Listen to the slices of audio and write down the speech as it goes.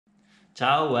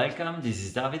Ciao, welcome. This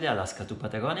is Davide, Alaska to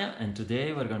Patagonia, and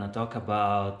today we're gonna talk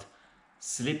about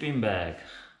sleeping bag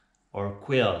or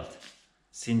quilt,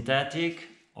 synthetic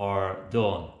or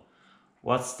dawn.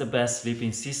 What's the best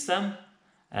sleeping system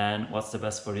and what's the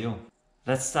best for you?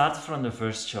 Let's start from the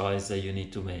first choice that you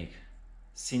need to make.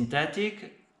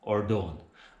 Synthetic or dawn?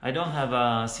 I don't have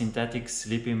a synthetic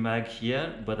sleeping bag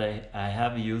here, but I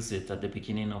have used it at the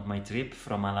beginning of my trip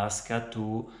from Alaska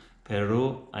to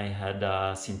Peru. I had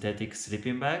a synthetic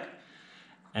sleeping bag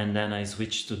and then I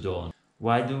switched to dawn.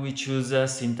 Why do we choose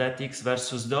synthetics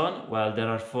versus dawn? Well, there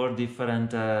are four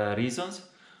different reasons.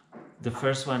 The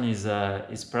first one is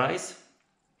price.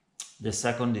 The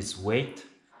second is weight.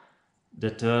 The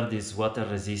third is water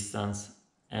resistance.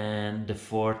 And the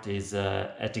fourth is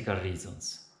ethical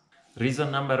reasons. Reason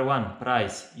number one,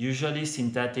 price. Usually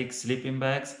synthetic sleeping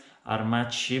bags are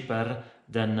much cheaper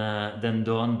than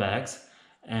dawn bags.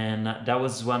 And that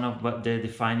was one of the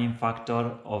defining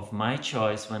factor of my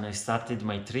choice when I started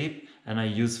my trip, and I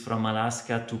used from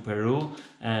Alaska to Peru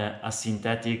a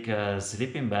synthetic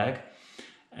sleeping bag.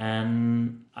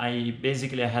 And I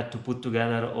had to put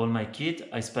together all my kit.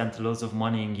 I spent loads of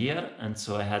money in gear, and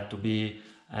so I had to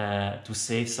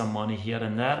save some money here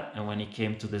and there. And when it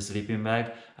came to the sleeping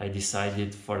bag, I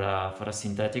decided for a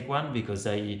synthetic one because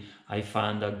I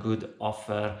found a good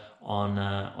offer on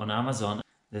Amazon.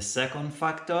 The second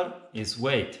factor is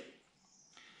weight.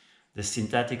 The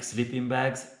synthetic sleeping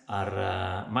bags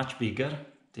are much bigger.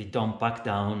 They don't pack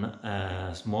down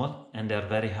small, and they're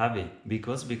very heavy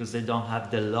because they don't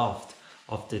have the loft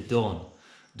of the dawn.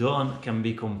 Dawn can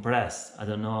be compressed, I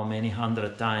don't know how many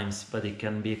hundred times, but it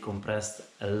can be compressed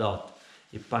a lot.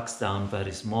 It packs down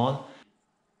very small.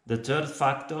 The third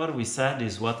factor we said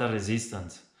is water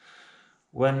resistance.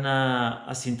 When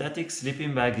a synthetic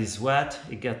sleeping bag is wet,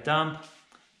 it gets damp,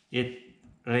 it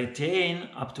retains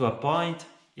up to a point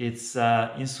its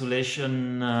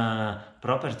insulation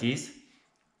properties.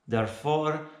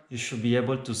 Therefore, you should be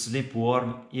able to sleep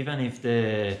warm even if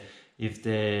the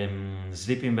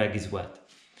sleeping bag is wet.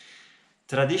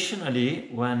 Traditionally,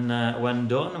 when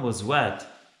dawn was wet,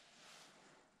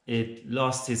 it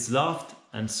lost its loft,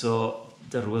 and so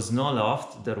there was no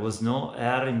loft, there was no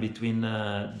air in between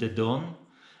the dawn,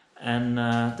 and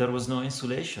there was no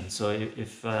insulation. So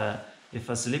if a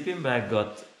dawn sleeping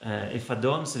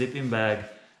bag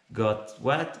got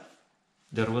wet,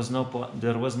 there was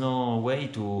no way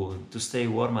to stay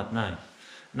warm at night.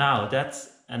 Now that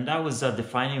was a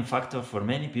defining factor for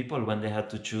many people when they had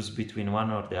to choose between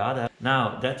one or the other.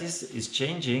 Now that is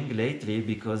changing lately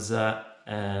because,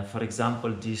 for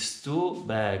example, these two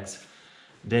bags,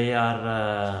 they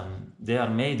are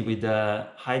made with a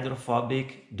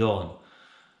hydrophobic dawn.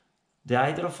 The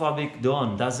hydrophobic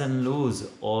dawn doesn't lose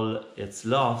all its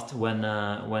loft when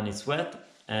it's wet,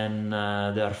 and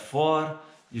therefore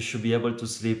you should be able to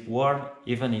sleep warm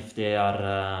even if the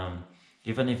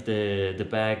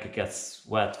bag gets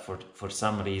wet for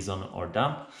some reason or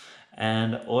damp.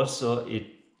 And also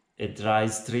it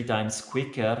dries 3 times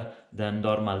quicker than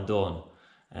normal dawn.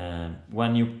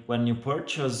 When you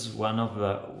purchase one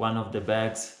of the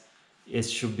bags, it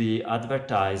should be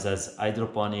advertised as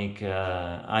hydrophobic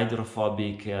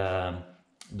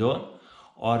dawn,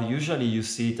 or usually you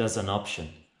see it as an option.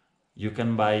 You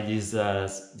can buy this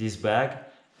bag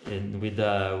with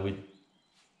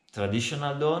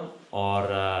traditional dawn or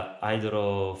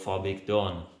hydrophobic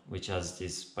dawn, which has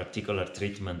this particular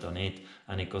treatment on it,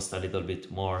 and it costs a little bit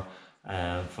more.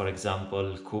 For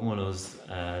example, Cumulus,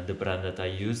 the brand that I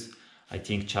use, I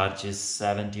think charges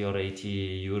 70 or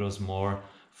 80 euros more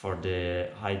for the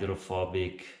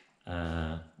hydrophobic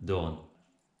dawn.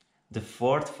 The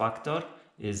fourth factor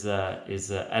is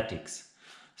ethics.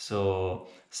 So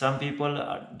some people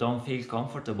don't feel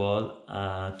comfortable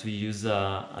to use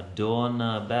a dawn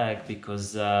bag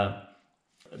because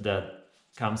that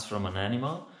comes from an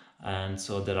animal, and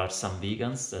so there are some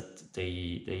vegans that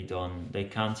they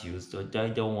can't use.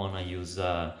 They don't want to use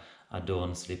a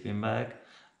dawn sleeping bag.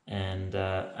 And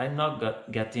I'm not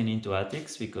getting into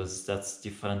ethics because that's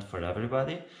different for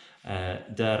everybody.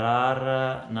 There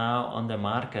are now on the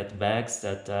market bags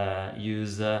that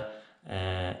use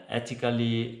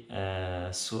ethically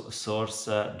sourced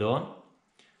dawn.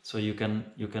 So you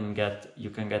can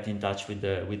get in touch with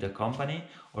the company,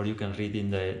 or you can read in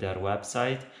their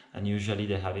website, and usually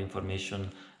they have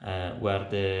information where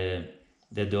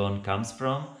the dawn comes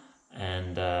from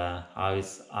and how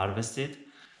it's harvested.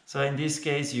 So in this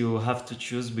case, you have to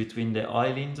choose between the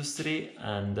oil industry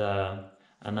and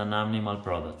an animal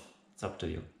product. It's up to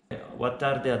you. What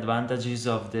are the advantages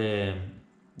of the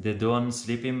dawn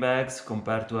sleeping bags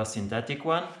compared to a synthetic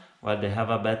one? Well, they have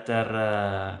a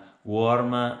better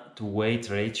warm to weight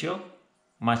ratio,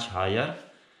 much higher.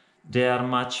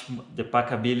 The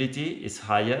packability is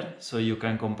higher, so you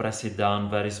can compress it down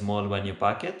very small when you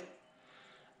pack it.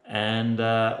 And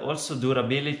also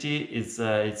durability is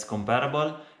it's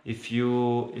comparable. If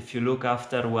you look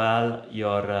after well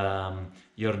your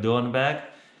Dawn bag,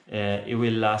 it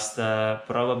will last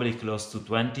probably close to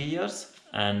 20 years,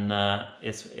 and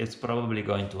it's probably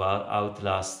going to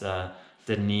outlast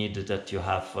the need that you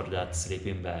have for that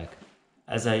sleeping bag.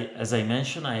 As I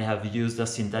mentioned, I have used a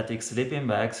synthetic sleeping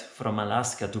bags from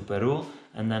Alaska to Peru,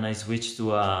 and then I switched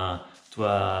to a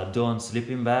Dawn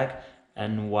sleeping bag.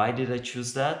 And why did I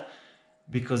choose that?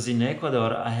 Because in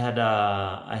Ecuador I had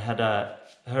a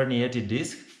herniated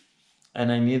disc,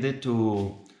 and I needed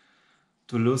to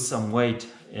lose some weight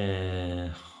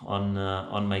on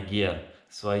my gear.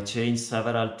 So I changed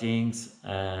several things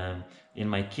in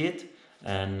my kit,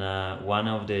 and one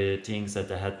of the things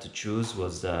that I had to choose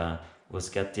was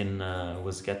getting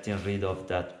rid of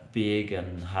that big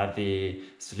and heavy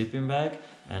sleeping bag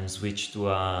and switch to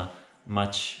a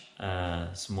much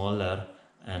smaller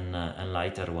and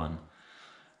lighter one.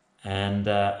 And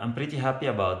I'm pretty happy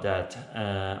about that.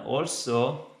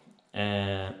 Also,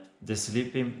 the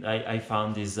sleeping, I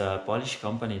found this Polish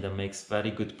company that makes very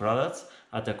good products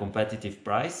at a competitive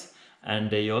price,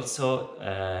 and they also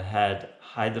had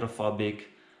hydrophobic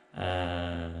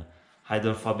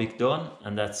Dawn,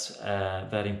 and that's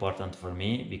very important for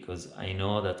me because I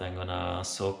know that I'm gonna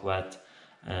soak wet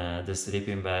the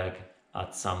sleeping bag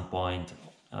at some point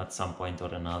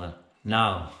or another.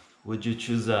 Now, would you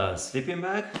choose a sleeping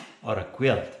bag or a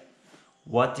quilt?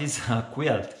 What is a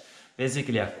quilt?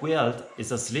 Basically, a quilt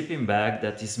is a sleeping bag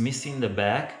that is missing the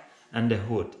back and the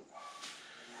hood.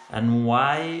 And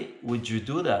why would you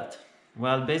do that?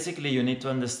 Well, basically you need to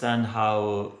understand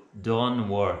how Dawn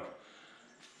works.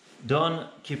 Dawn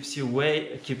keeps you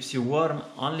warm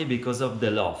only because of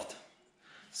the loft.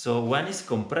 So when it's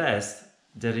compressed,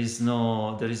 there is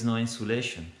no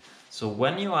insulation. So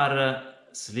when you are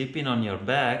sleeping on your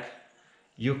back,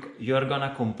 you are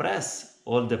gonna compress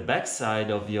all the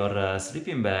backside of your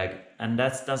sleeping bag, and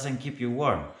that doesn't keep you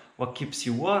warm. What keeps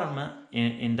you warm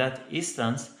in that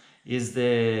instance is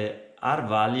the R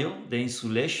value, the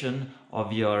insulation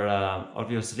of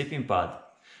your sleeping pad.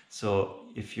 So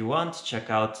if you want, check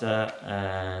out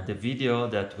the video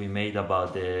that we made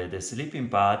about the sleeping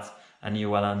pads, and you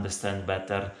will understand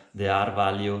better the R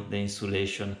value, the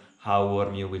insulation, how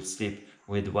warm you will sleep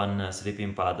with one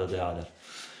sleeping pad or the other.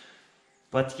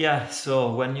 But yeah,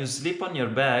 so when you sleep on your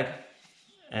bag,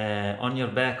 on your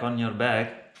bag,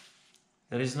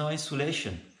 there is no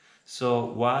insulation. So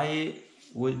why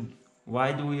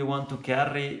do we want to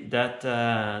carry that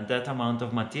amount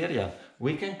of material?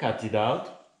 We can cut it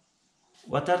out.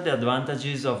 What are the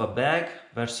advantages of a bag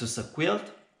versus a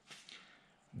quilt?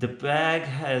 The bag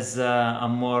has a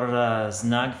more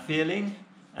snug feeling,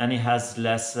 and it has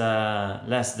less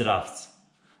drafts.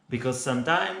 Because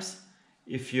sometimes,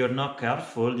 if you're not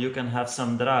careful, you can have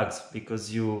some drags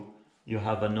because you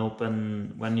have an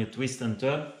open, when you twist and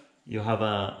turn, you have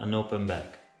an open bag.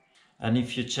 And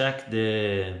if you check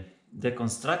the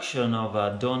construction of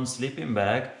a Dawn sleeping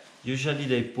bag, usually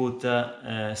they put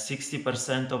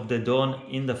 60% of the Dawn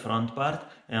in the front part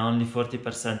and only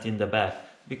 40% in the back,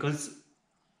 because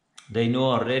they know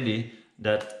already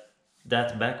that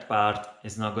back part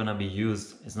is not gonna be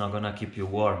used, it's not gonna keep you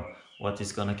warm. What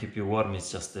is gonna keep you warm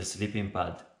is just the sleeping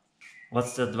pad.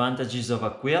 What's the advantages of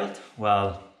a quilt?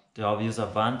 Well, the obvious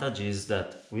advantage is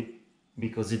that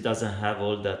because it doesn't have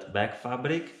all that back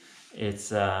fabric,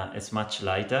 it's much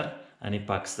lighter and it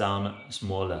packs down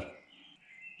smaller.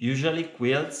 Usually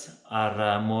quilts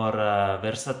are more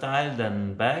versatile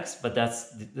than bags, but that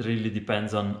really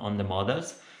depends on the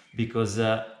models, because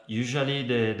usually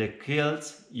the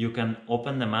quilts, you can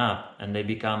open them up and they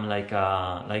become like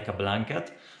a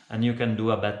blanket, and you can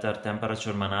do a better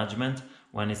temperature management.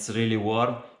 When it's really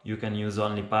warm, you can use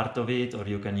only part of it, or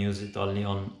you can use it only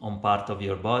on part of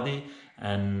your body,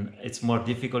 and it's more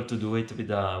difficult to do it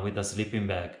with a sleeping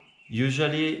bag.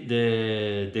 Usually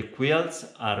the quilts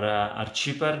are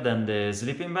cheaper than the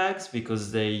sleeping bags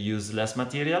because they use less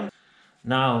material.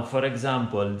 Now, for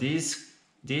example, this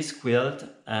quilt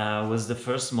was the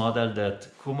first model that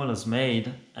Cumulus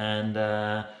made, and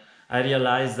I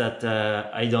realized that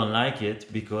I don't like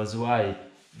it because why?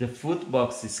 The foot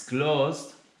box is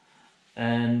closed,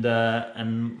 and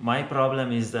my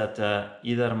problem is that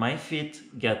either my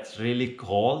feet get really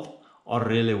cold or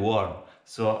really warm.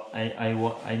 So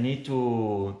I need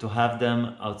to have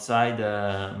them outside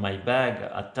my bag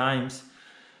at times.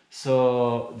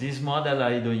 So this model,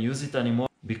 I don't use it anymore.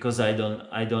 because I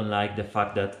don't like the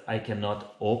fact that I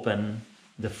cannot open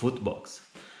the foot box.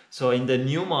 So in the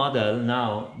new model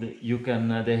now, you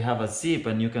can they have a zip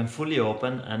and you can fully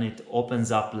open, and it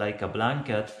opens up like a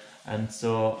blanket. And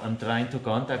so I'm trying to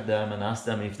contact them and ask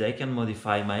them if they can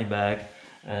modify my bag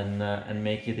and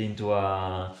make it into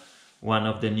a one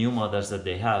of the new models that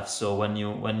they have. So when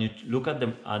you look at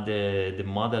the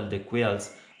model, the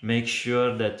quilts, make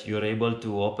sure that you're able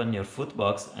to open your foot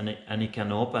box, and it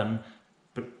can open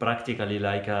practically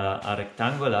like a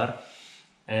rectangular,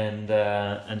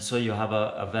 and so you have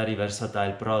a very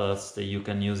versatile product that you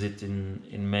can use it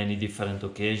in many different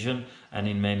occasions and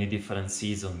in many different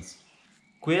seasons.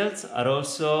 Quilts are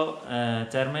also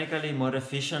thermically more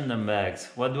efficient than bags.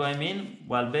 What do I mean?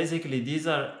 Well, basically these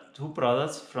are two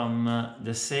products from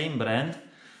the same brand,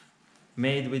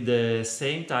 made with the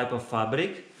same type of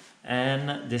fabric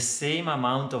and the same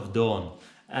amount of dawn.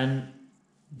 And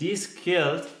this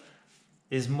quilt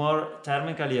is more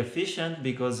thermically efficient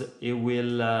because it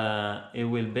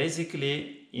will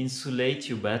basically insulate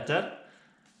you better,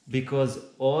 because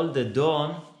all the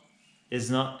dawn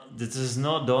is not, there's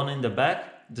no dawn in the back,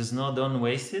 there's no dawn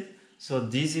wasted, so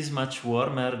this is much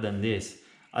warmer than this,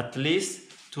 at least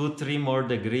 2-3 more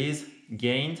degrees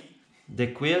gained. The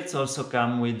quilts also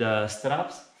come with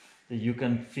straps that you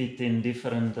can fit in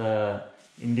different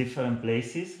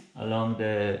places along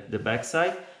the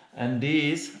backside, and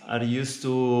these are used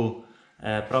to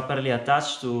properly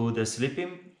attach to the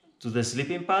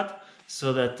sleeping pad,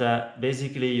 so that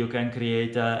basically you can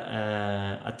create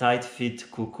a tight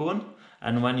fit cocoon,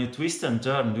 and when you twist and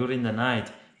turn during the night,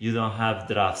 you don't have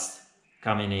drafts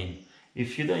coming in.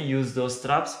 If you don't use those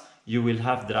straps, you will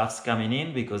have drafts coming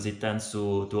in because it tends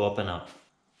to open up.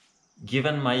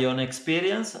 Given my own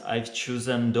experience, I've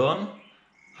chosen dawn,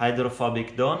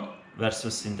 hydrophobic dawn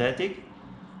versus synthetic,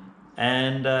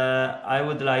 and I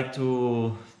would like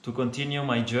to continue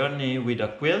my journey with a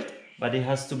quilt, but it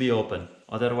has to be open,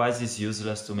 otherwise it's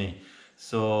useless to me.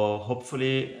 So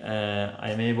hopefully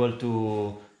I'm able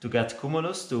to get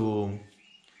Cumulus to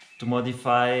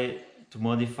modify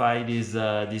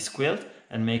this quilt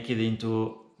and make it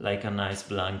into like a nice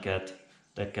blanket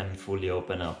that can fully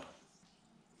open up.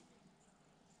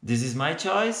 This is my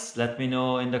choice. Let me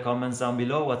know in the comments down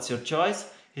below what's your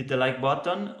choice. Hit the like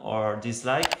button or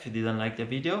dislike if you didn't like the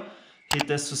video. Hit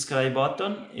the subscribe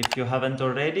button if you haven't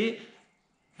already,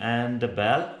 and the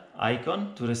bell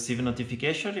icon to receive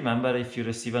notification. Remember, if you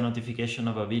receive a notification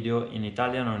of a video in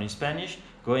Italian or in Spanish,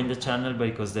 go in the channel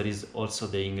because there is also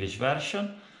the English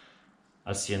version.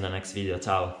 I'll see you in the next video.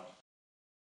 Ciao!